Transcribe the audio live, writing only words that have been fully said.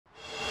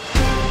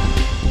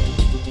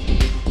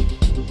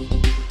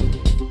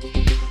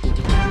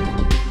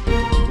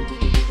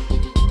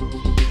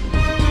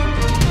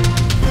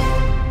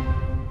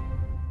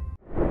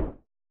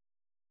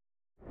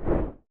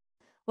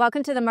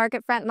Welcome to the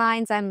Market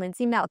Frontlines. I'm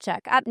Lyndsay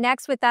Malchuk. Up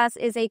next with us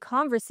is a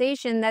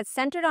conversation that's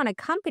centered on a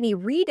company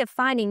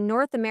redefining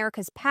North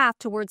America's path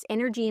towards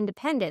energy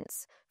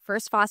independence,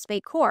 First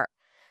Phosphate Corp.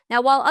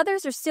 Now, while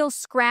others are still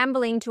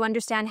scrambling to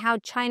understand how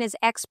China's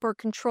export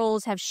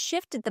controls have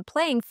shifted the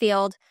playing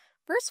field,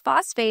 First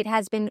Phosphate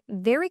has been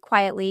very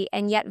quietly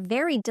and yet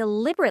very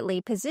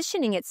deliberately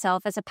positioning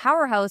itself as a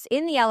powerhouse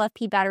in the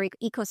LFP battery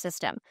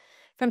ecosystem.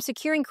 From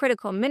securing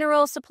critical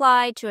mineral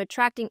supply to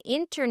attracting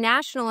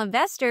international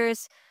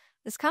investors,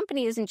 this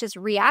company isn't just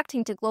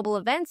reacting to global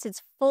events,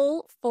 it's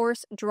full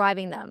force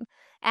driving them.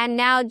 And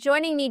now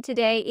joining me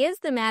today is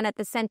the man at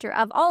the center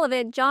of all of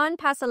it, John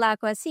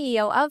Passalacqua,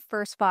 CEO of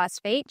First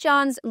Phosphate.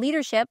 John's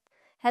leadership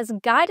has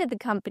guided the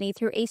company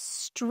through a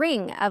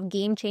string of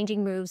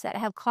game-changing moves that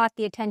have caught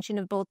the attention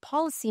of both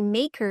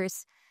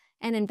policymakers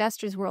and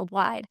investors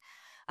worldwide.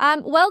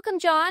 Welcome,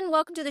 John.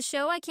 Welcome to the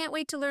show. I can't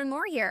wait to learn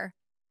more here.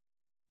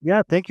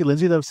 Yeah, thank you,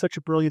 Lyndsay. That was such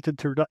a brilliant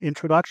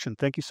introduction.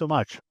 Thank you so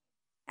much.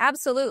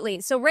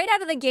 Absolutely. So right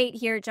out of the gate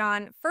here,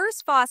 John,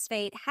 First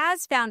Phosphate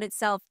has found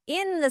itself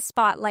in the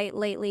spotlight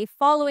lately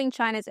following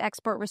China's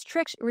export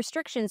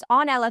restrictions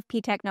on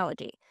LFP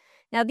technology.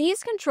 Now,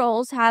 these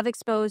controls have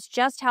exposed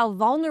just how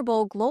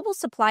vulnerable global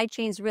supply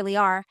chains really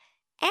are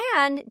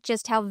and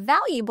just how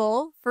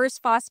valuable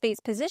First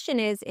Phosphate's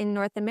position is in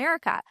North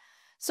America.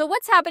 So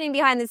what's happening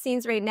behind the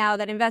scenes right now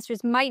that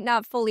investors might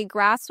not fully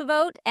grasp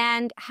about,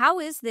 and how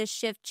is this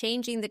shift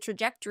changing the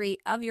trajectory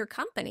of your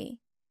company?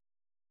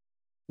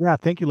 Yeah,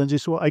 thank you,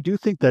 Lyndsay. So I do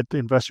think that the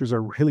investors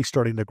are really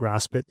starting to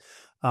grasp it.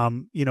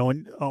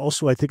 And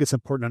also I think it's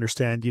important to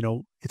understand,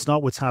 it's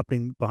not what's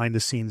happening behind the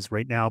scenes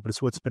right now, but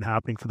it's what's been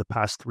happening for the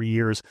past 3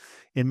 years.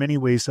 In many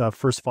ways,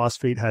 First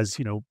Phosphate has,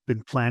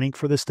 been planning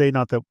for this day.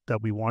 Not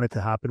that we want it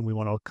to happen. We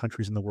want all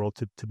countries in the world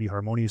to be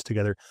harmonious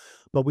together.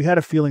 But we had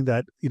a feeling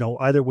that,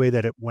 either way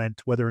that it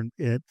went, whether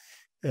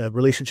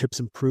relationships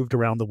improved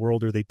around the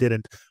world or they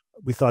didn't,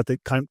 we thought that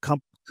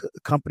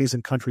companies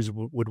and countries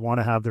would want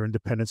to have their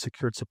independent,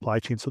 secured supply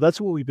chain. So that's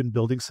what we've been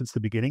building since the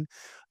beginning,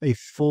 a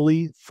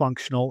fully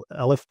functional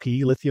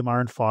LFP, lithium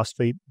iron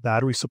phosphate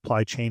battery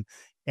supply chain,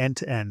 end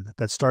to end,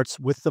 that starts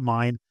with the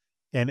mine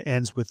and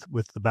ends with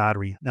the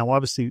battery. Now,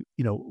 obviously,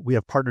 we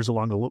have partners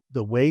along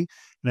the way,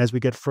 and as we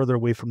get further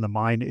away from the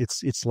mine,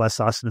 it's less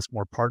us and it's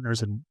more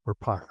partners, and we're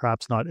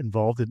perhaps not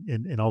involved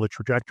in all the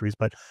trajectories,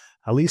 but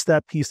at least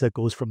that piece that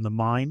goes from the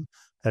mine,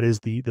 that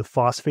is the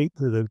phosphate,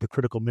 the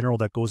critical mineral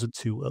that goes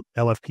into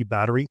LFP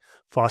battery,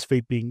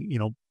 phosphate being,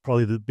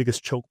 probably the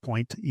biggest choke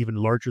point, even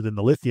larger than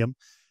the lithium,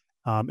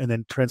 and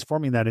then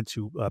transforming that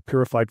into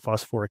purified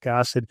phosphoric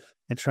acid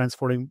and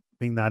transforming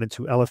that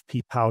into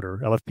LFP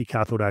powder, LFP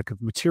cathode active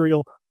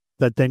material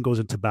that then goes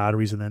into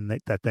batteries, and then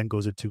that then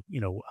goes into,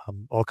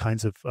 all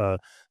kinds of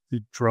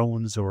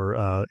drones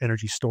or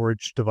energy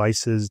storage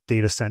devices,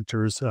 data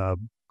centers,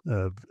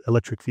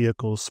 electric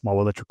vehicles, small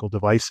electrical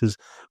devices,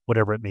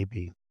 whatever it may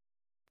be.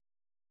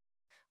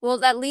 Well,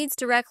 that leads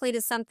directly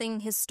to something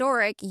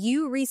historic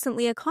you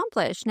recently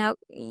accomplished. Now,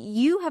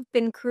 you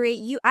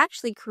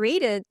actually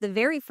created the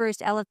very first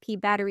LFP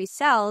battery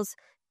cells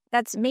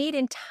that's made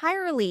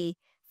entirely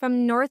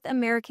from North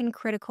American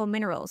critical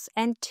minerals.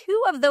 And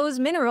two of those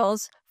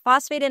minerals,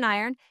 phosphate and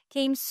iron,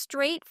 came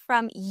straight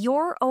from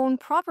your own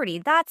property.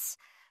 That's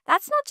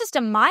not just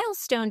a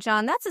milestone,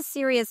 John. That's a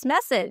serious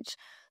message.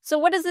 So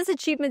what does this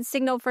achievement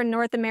signal for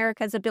North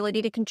America's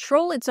ability to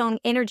control its own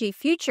energy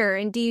future?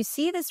 And do you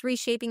see this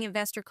reshaping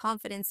investor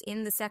confidence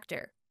in the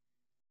sector?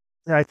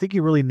 Yeah, I think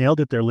you really nailed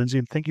it there, Lyndsay,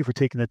 and thank you for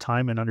taking the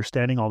time and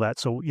understanding all that.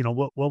 So,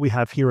 what we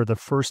have here are the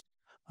first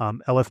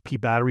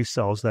LFP battery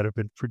cells that have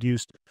been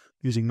produced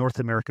using North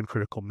American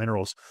critical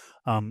minerals.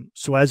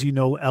 So as you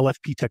know,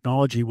 LFP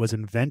technology was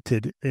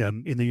invented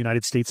in the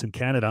United States and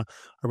Canada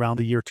around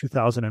the year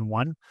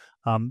 2001.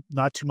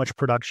 Not too much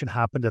production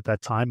happened at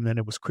that time, and then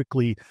it was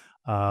quickly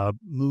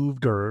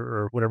moved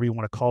or whatever you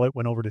want to call it,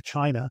 went over to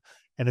China,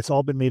 and it's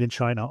all been made in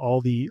China.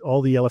 All the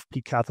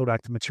LFP cathode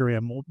active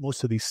material,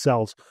 most of these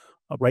cells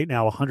right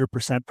now,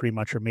 100% pretty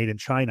much are made in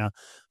China.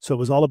 So it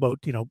was all about,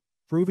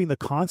 proving the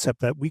concept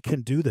that we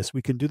can do this.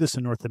 We can do this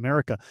in North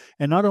America.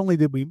 And not only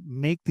did we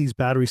make these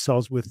battery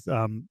cells with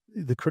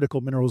the critical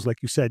minerals, like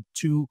you said,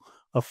 2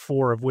 of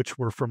 4 of which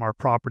were from our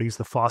properties,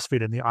 the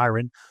phosphate and the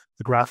iron,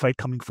 the graphite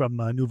coming from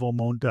Nouveau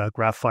Monde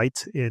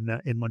Graphite in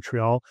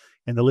Montreal,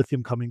 and the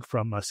lithium coming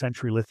from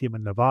Century Lithium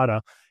in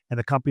Nevada. And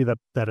the company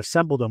that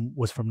assembled them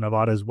was from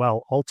Nevada as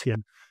well,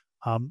 Altian.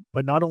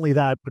 But not only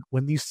that, but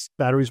when these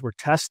batteries were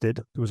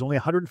tested, there was only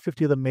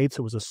 150 of them made, so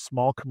it was a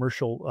small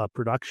commercial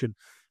production.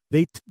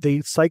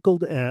 They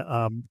cycled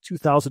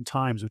 2,000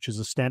 times, which is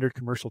a standard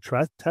commercial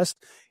test,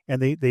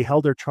 and they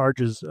held their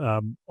charges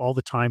all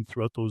the time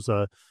throughout those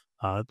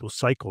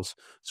cycles.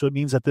 So it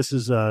means that this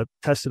is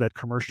tested at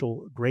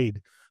commercial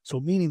grade.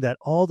 So meaning that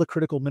all the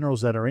critical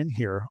minerals that are in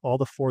here, all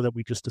the 4 that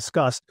we just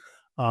discussed,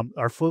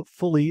 are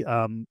fully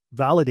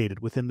validated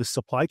within the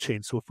supply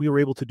chain. So if we were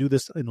able to do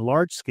this in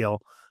large scale,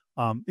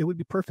 it would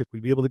be perfect.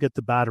 We'd be able to get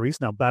the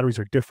batteries. Now, batteries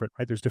are different,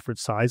 right? There's different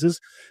sizes,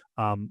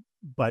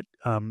 but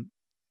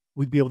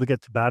we'd be able to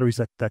get to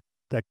batteries that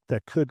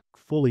that could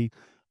fully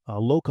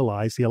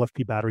localize the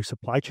LFP battery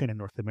supply chain in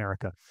North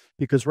America.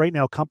 Because right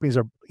now, companies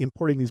are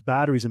importing these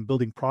batteries and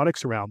building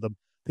products around them.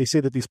 They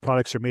say that these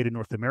products are made in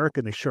North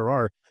America, and they sure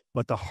are.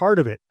 But the heart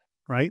of it,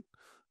 right,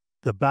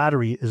 the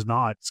battery is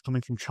not. It's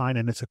coming from China,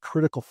 and it's a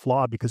critical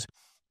flaw because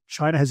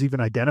China has even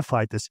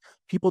identified this.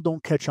 People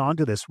don't catch on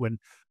to this when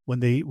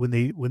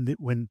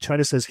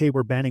China says, "Hey,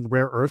 we're banning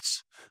rare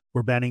earths,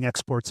 we're banning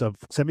exports of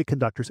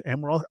semiconductors,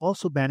 and we're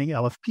also banning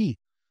LFP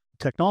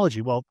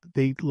technology." Well,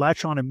 they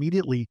latch on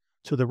immediately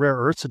to the rare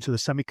earths and to the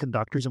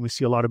semiconductors, and we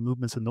see a lot of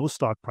movements in those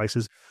stock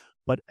prices.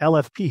 But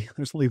LFP,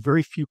 there's only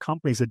very few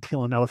companies that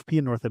deal in LFP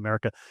in North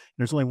America. And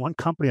there's only one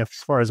company, as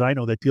far as I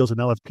know, that deals in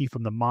LFP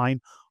from the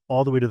mine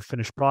all the way to the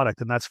finished product,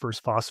 and that's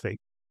First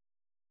Phosphate.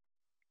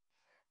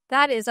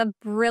 That is a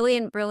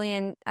brilliant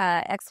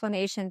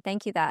explanation.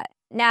 Thank you that.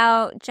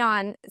 Now,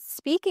 John,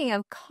 speaking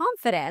of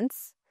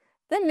confidence,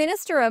 the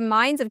Minister of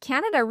Mines of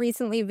Canada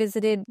recently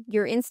visited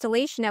your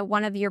installation at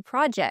one of your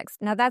projects.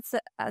 Now, that's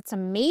a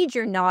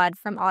major nod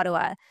from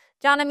Ottawa.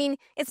 John, I mean,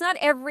 it's not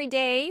every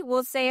day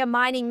we'll say a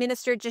mining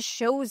minister just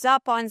shows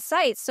up on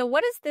site. So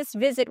what does this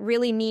visit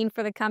really mean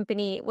for the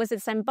company? Was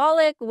it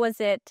symbolic? Or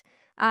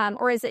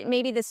is it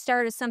maybe the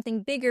start of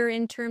something bigger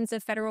in terms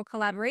of federal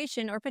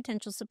collaboration or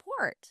potential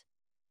support?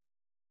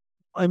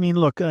 I mean,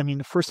 look,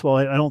 first of all,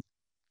 I don't,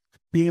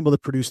 being able to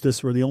produce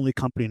this, we're the only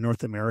company in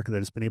North America that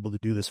has been able to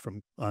do this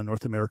from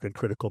North American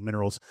critical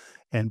minerals.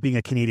 And being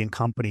a Canadian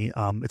company,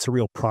 it's a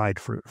real pride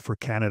for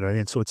Canada.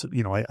 And so it's,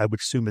 I would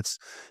assume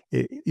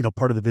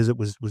part of the visit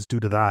was due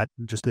to that,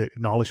 just the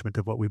acknowledgement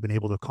of what we've been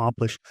able to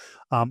accomplish.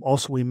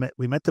 Also, we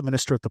met the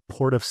minister at the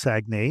port of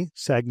Saguenay,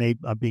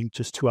 being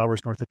just 2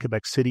 hours north of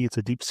Quebec City. It's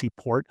a deep sea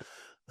port.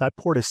 That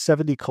port is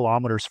 70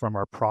 kilometers from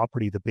our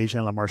property, the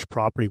Bégin-Lamarche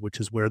property,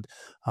 which is where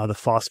the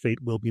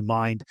phosphate will be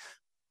mined.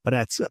 But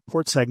at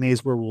Port Saguenay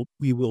is where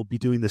we will be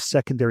doing the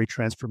secondary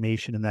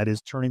transformation, and that is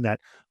turning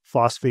that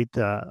phosphate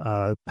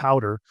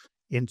powder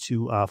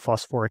into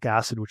phosphoric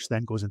acid, which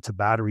then goes into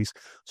batteries.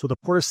 So the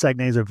Port of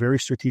Saguenay is a very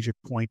strategic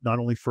point, not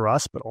only for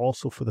us, but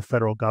also for the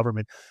federal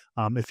government.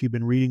 If you've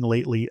been reading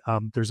lately,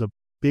 there's a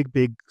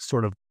big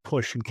sort of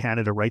push in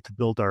Canada, right, to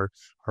build our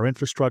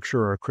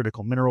infrastructure, our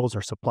critical minerals,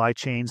 our supply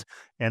chains,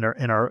 and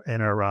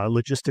our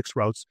logistics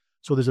routes.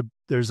 So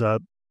there's a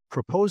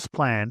proposed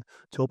plan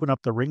to open up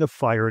the Ring of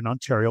Fire in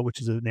Ontario,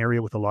 which is an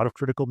area with a lot of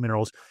critical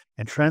minerals,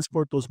 and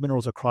transport those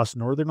minerals across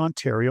northern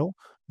Ontario,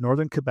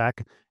 northern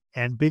Quebec,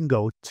 and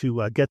Bingo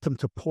to get them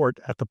to port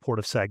at the Port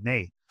of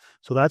Saguenay.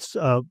 So that's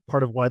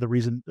part of why the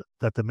reason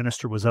that the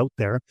minister was out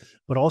there.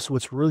 But also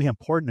what's really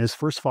important is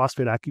First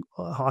Phosphate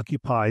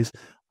occupies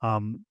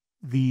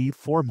the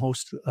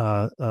foremost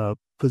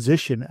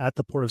position at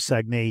the Port of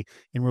Saguenay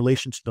in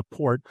relation to the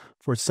port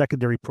for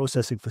secondary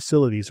processing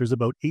facilities. There's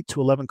about 8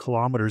 to 11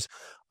 kilometers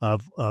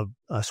of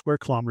square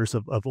kilometers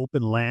of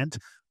open land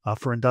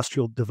for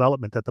industrial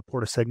development at the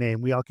Port of Saguenay,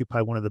 and we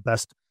occupy one of the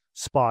best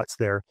spots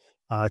there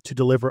to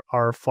deliver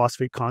our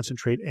phosphate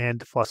concentrate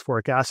and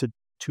phosphoric acid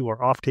to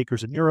our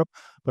off-takers in Europe,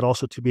 but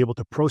also to be able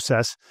to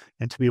process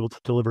and to be able to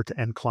deliver to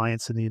end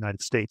clients in the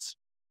United States.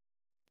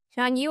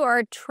 John, you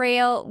are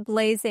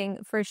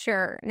trailblazing for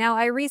sure. Now,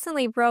 I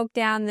recently broke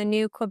down the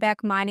new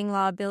Quebec mining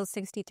law, Bill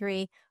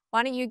 63.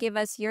 Why don't you give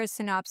us your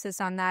synopsis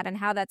on that and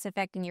how that's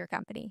affecting your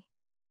company?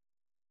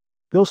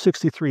 Bill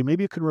 63,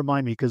 maybe you could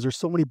remind me because there's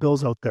so many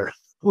bills out there.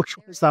 Which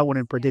one is that one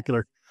in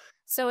particular?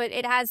 So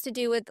it has to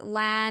do with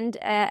land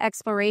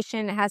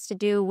exploration. It has to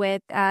do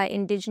with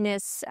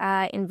Indigenous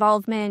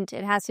involvement.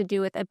 It has to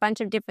do with a bunch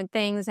of different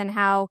things and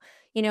how,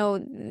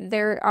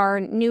 there are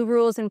new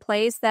rules in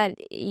place that,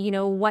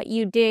 what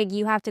you dig,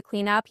 you have to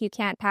clean up. You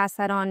can't pass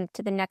that on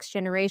to the next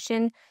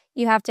generation.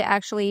 You have to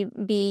actually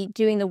be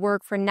doing the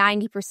work for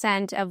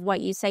 90% of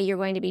what you say you're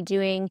going to be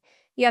doing.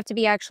 You have to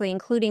be actually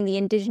including the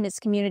Indigenous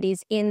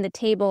communities in the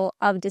table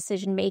of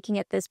decision making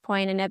at this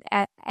point.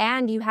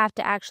 And you have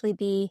to actually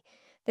be...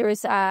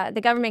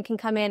 the government can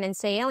come in and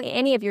say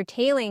any of your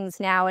tailings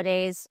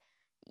nowadays,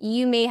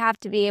 you may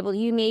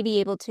be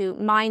able to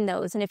mine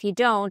those. And if you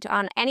don't,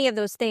 on any of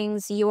those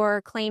things,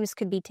 your claims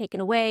could be taken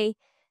away,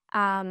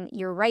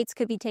 your rights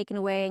could be taken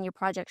away, and your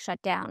project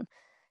shut down.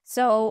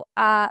 So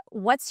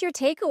what's your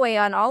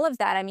takeaway on all of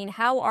that? I mean,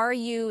 how are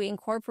you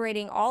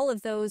incorporating all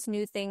of those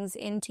new things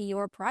into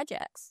your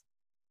projects?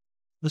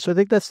 So I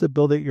think that's the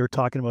bill that you're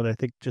talking about. I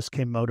think just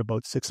came out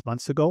about 6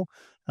 months ago.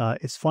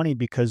 It's funny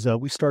because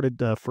we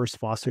started First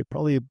Phosphate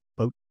probably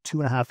about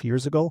 2.5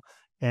 years ago,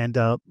 and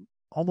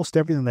almost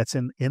everything that's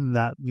in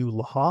that new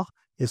law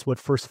is what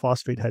First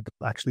Phosphate had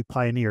actually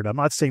pioneered. I'm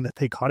not saying that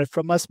they got it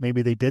from us.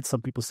 Maybe they did.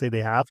 Some people say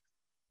they have.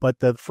 But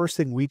the first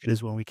thing we did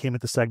is when we came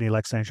into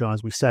Saguenay-Lac-Saint-Jean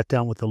is we sat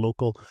down with the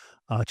local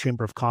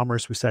Chamber of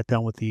Commerce. We sat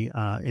down with the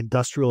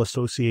industrial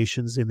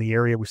associations in the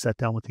area. We sat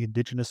down with the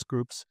Indigenous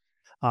groups.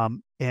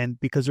 And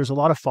because there's a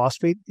lot of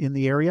phosphate in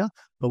the area,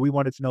 but we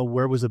wanted to know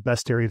where was the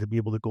best area to be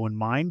able to go and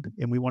mine.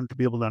 And we wanted to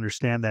be able to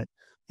understand that,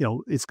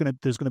 there's going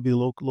to be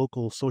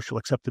local social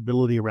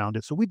acceptability around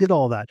it. So we did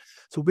all that.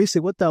 So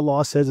basically what that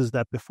law says is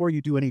that before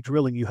you do any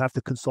drilling, you have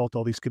to consult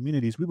all these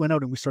communities. We went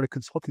out and we started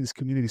consulting these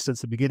communities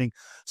since the beginning.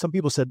 Some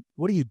people said,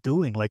 what are you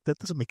doing? Like, that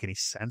doesn't make any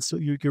sense. So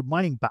you're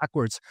mining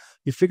backwards.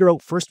 You figure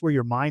out first where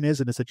your mine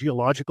is, and it's a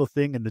geological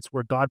thing, and it's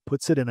where God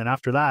puts it. And then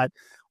after that,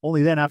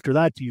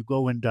 do you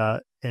go and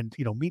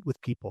meet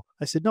with people.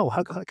 I said, no,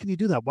 how can you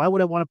do that? Why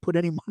would I want to put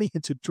any money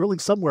into drilling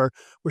somewhere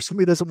where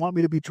somebody doesn't want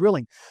me to be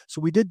drilling?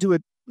 So we did do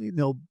it,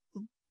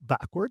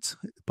 backwards,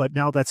 but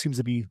now that seems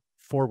to be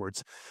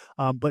forwards.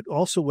 But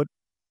also what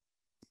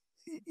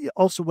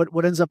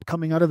ends up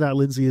coming out of that,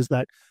 Lyndsay, is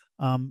that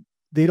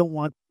they don't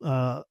want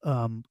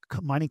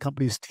mining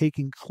companies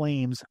taking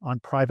claims on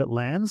private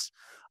lands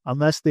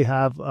unless they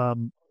have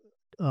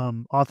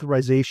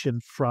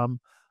authorization from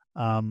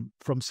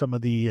some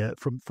of the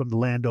from the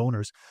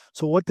landowners.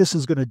 So what this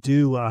is going to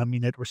do,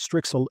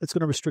 it's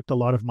going to restrict a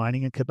lot of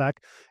mining in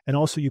Quebec, and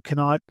also you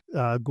cannot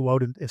go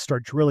out and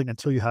start drilling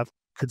until you have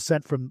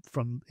consent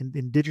from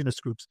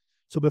Indigenous groups.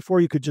 So before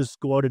you could just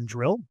go out and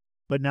drill,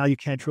 but now you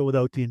can't drill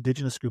without the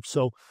Indigenous groups.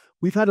 So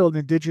we've had an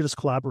Indigenous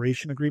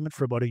collaboration agreement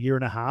for about a year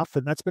and a half,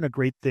 and that's been a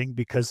great thing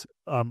because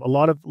a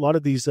lot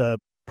of these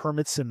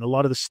permits and a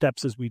lot of the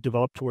steps as we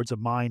develop towards a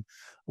mine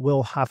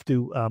will have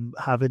to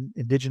have an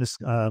Indigenous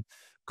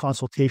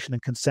consultation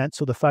and consent.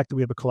 So the fact that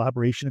we have a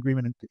collaboration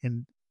agreement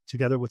in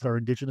together with our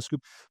Indigenous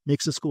group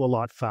makes this go a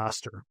lot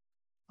faster.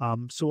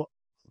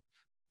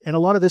 And a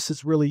lot of this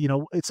is really,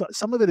 it's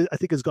some of it I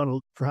think has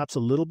gone perhaps a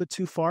little bit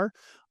too far.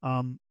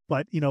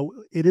 But,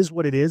 it is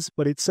what it is,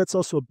 but it sets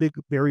also a big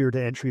barrier to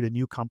entry to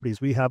new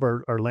companies. We have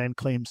our land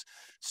claims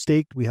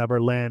staked. We have our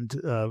land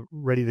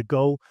ready to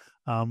go.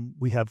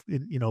 We have,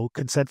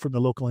 consent from the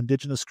local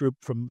Indigenous group,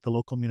 from the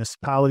local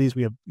municipalities.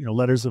 We have,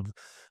 letters of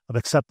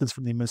acceptance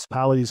from the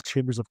municipalities,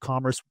 chambers of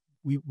commerce.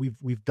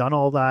 We've done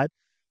all that.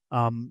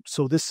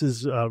 So this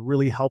is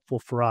really helpful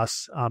for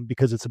us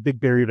because it's a big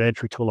barrier to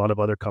entry to a lot of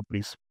other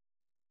companies.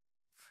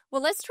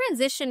 Well, let's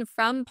transition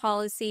from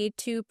policy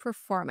to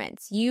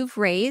performance. You've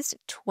raised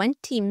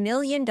 $20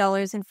 million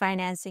in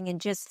financing in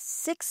just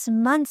 6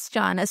 months,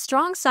 John, a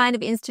strong sign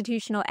of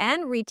institutional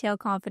and retail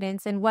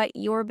confidence in what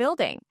you're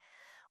building.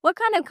 What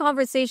kind of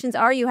conversations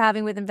are you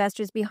having with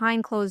investors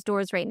behind closed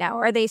doors right now?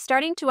 Are they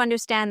starting to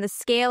understand the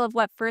scale of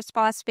what First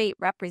Phosphate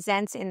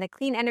represents in the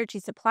clean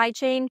energy supply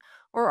chain,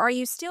 or are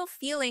you still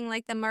feeling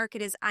like the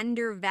market is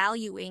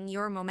undervaluing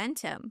your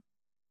momentum?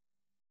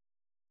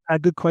 A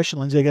good question,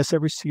 Lyndsay. I guess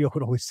every CEO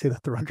would always say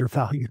that they're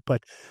undervalued,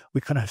 but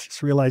we kind of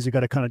just realize you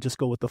got to kind of just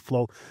go with the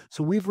flow.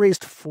 So we've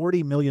raised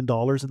 $40 million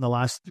in the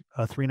last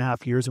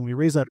 3.5 years, and we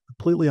raised that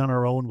completely on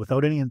our own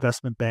without any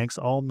investment banks,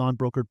 all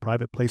non-brokered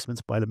private placements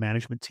by the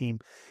management team.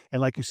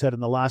 And like you said, in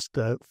the last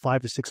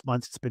 5 to 6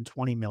 months, it's been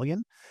 20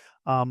 million.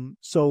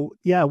 So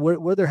yeah,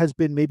 where there has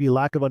been maybe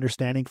lack of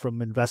understanding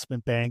from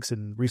investment banks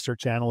and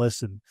research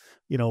analysts and,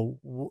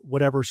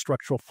 whatever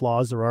structural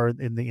flaws there are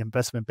in the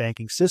investment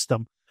banking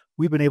system,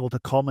 we've been able to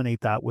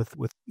culminate that with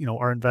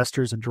our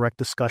investors and direct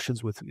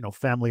discussions with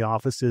family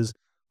offices,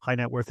 high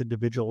net worth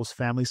individuals,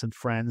 families and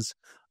friends.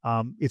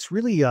 It's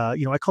really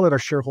I call it our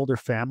shareholder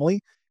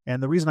family,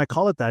 and the reason I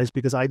call it that is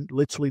because I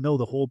literally know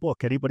the whole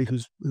book. Anybody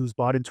who's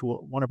bought into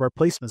one of our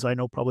placements, I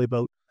know probably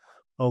about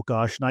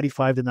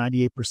 95 to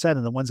 98%.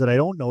 And the ones that I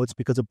don't know, it's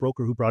because a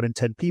broker who brought in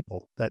 10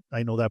 people that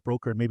I know that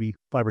broker and maybe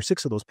 5 or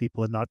 6 of those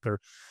people and not their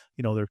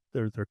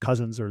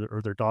cousins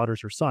or their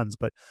daughters or sons.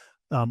 But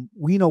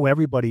we know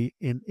everybody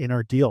in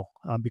our deal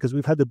because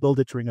we've had to build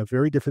it during a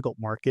very difficult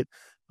market.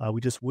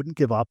 We just wouldn't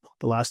give up.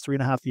 The last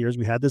 3.5 years,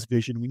 we had this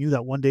vision. We knew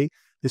that one day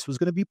this was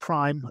going to be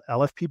prime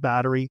LFP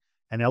battery,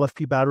 and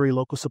LFP battery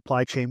local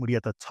supply chain would be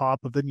at the top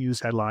of the news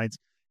headlines.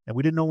 And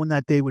we didn't know when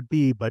that day would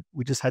be, but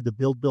we just had to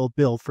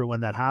build for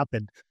when that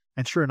happened.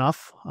 And sure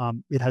enough,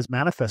 it has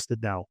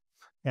manifested now.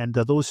 And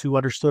those who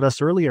understood us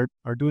earlier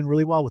are doing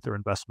really well with their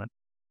investment.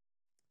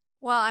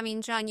 Well, I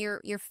mean, John,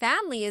 your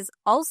family is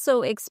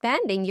also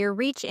expanding. Your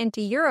reach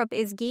into Europe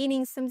is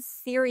gaining some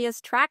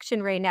serious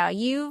traction right now.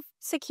 You've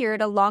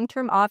secured a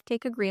long-term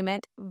offtake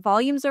agreement,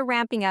 volumes are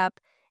ramping up,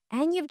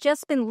 and you've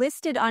just been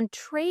listed on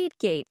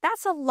Tradegate.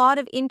 That's a lot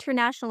of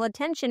international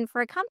attention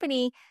for a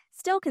company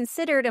still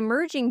considered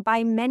emerging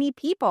by many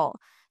people.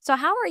 So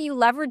how are you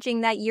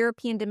leveraging that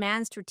European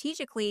demand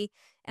strategically,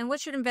 and what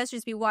should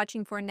investors be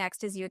watching for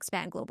next as you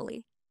expand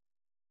globally?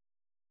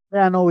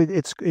 Yeah, no,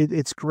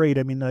 it's great.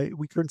 I mean,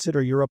 we consider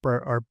Europe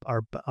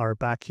our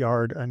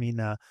backyard. I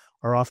mean, our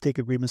offtake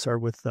agreements are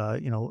with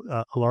a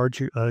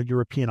large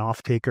European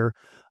offtaker.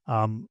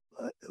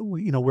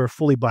 We're a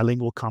fully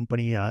bilingual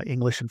company,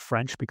 English and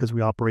French, because we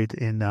operate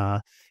in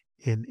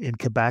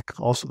Quebec.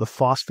 Also, the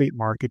phosphate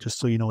market, just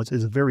so you know,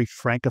 is a very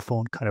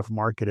francophone kind of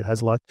market. It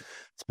has a lot.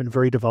 It's been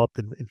very developed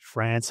in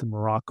France and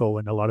Morocco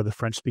and a lot of the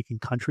French-speaking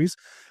countries.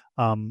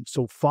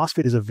 So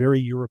phosphate is a very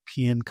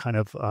European kind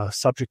of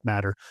subject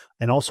matter.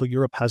 And also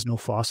Europe has no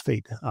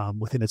phosphate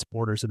within its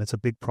borders. And it's a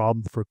big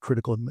problem for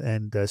critical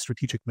and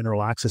strategic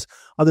mineral access,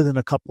 other than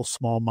a couple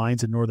small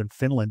mines in northern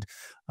Finland.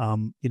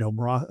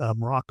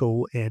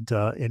 Morocco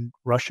and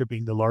Russia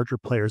being the larger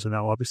players. And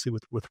now obviously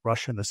with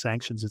Russia and the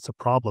sanctions, it's a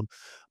problem.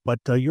 But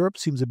Europe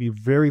seems to be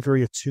very,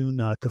 very attuned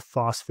to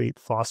phosphate,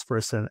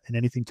 phosphorus, and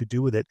anything to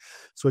do with it.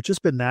 So it's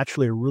just been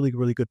naturally a really,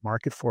 really good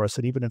market for us.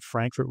 And even in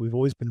Frankfurt, we've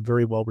always been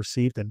very well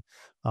received. And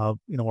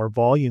our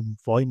volume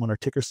on our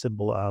ticker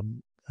symbol,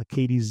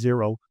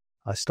 KD0,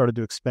 started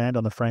to expand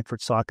on the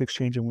Frankfurt Stock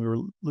Exchange, and we were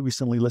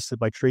recently listed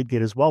by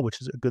Tradegate as well,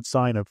 which is a good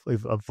sign of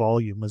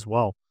volume as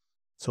well.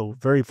 So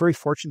very, very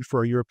fortunate for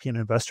our European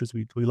investors.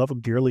 We love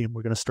them dearly, and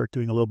we're going to start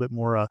doing a little bit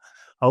more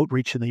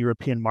outreach in the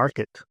European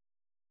market.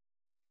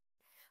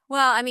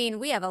 Well, I mean,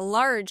 we have a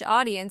large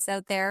audience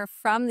out there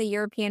from the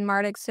European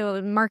market,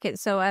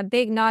 so a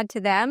big nod to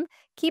them.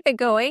 Keep it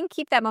going.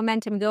 Keep that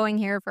momentum going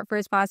here for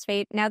First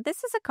Phosphate. Now,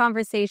 this is a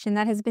conversation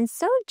that has been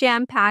so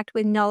jam-packed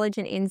with knowledge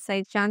and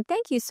insights. John,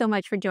 thank you so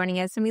much for joining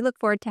us, and we look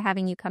forward to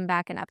having you come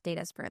back and update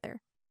us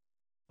further.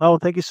 Oh,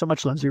 thank you so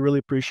much, Lyndsay. Really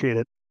appreciate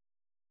it.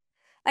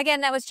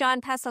 Again, that was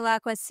John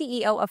Passalacqua,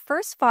 CEO of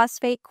First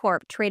Phosphate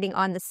Corp, trading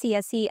on the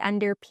CSE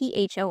under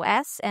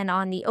PHOS and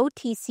on the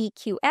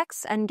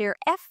OTCQX under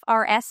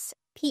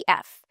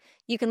FRSPF.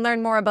 You can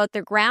learn more about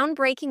their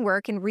groundbreaking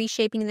work in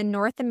reshaping the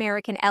North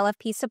American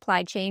LFP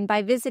supply chain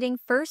by visiting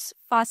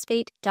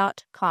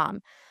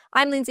firstphosphate.com.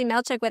 I'm Lyndsay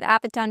Malchuk with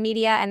Appeton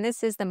Media, and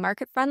this is the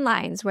Market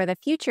Frontlines, where the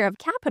future of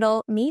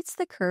capital meets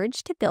the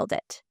courage to build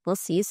it. We'll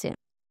see you soon.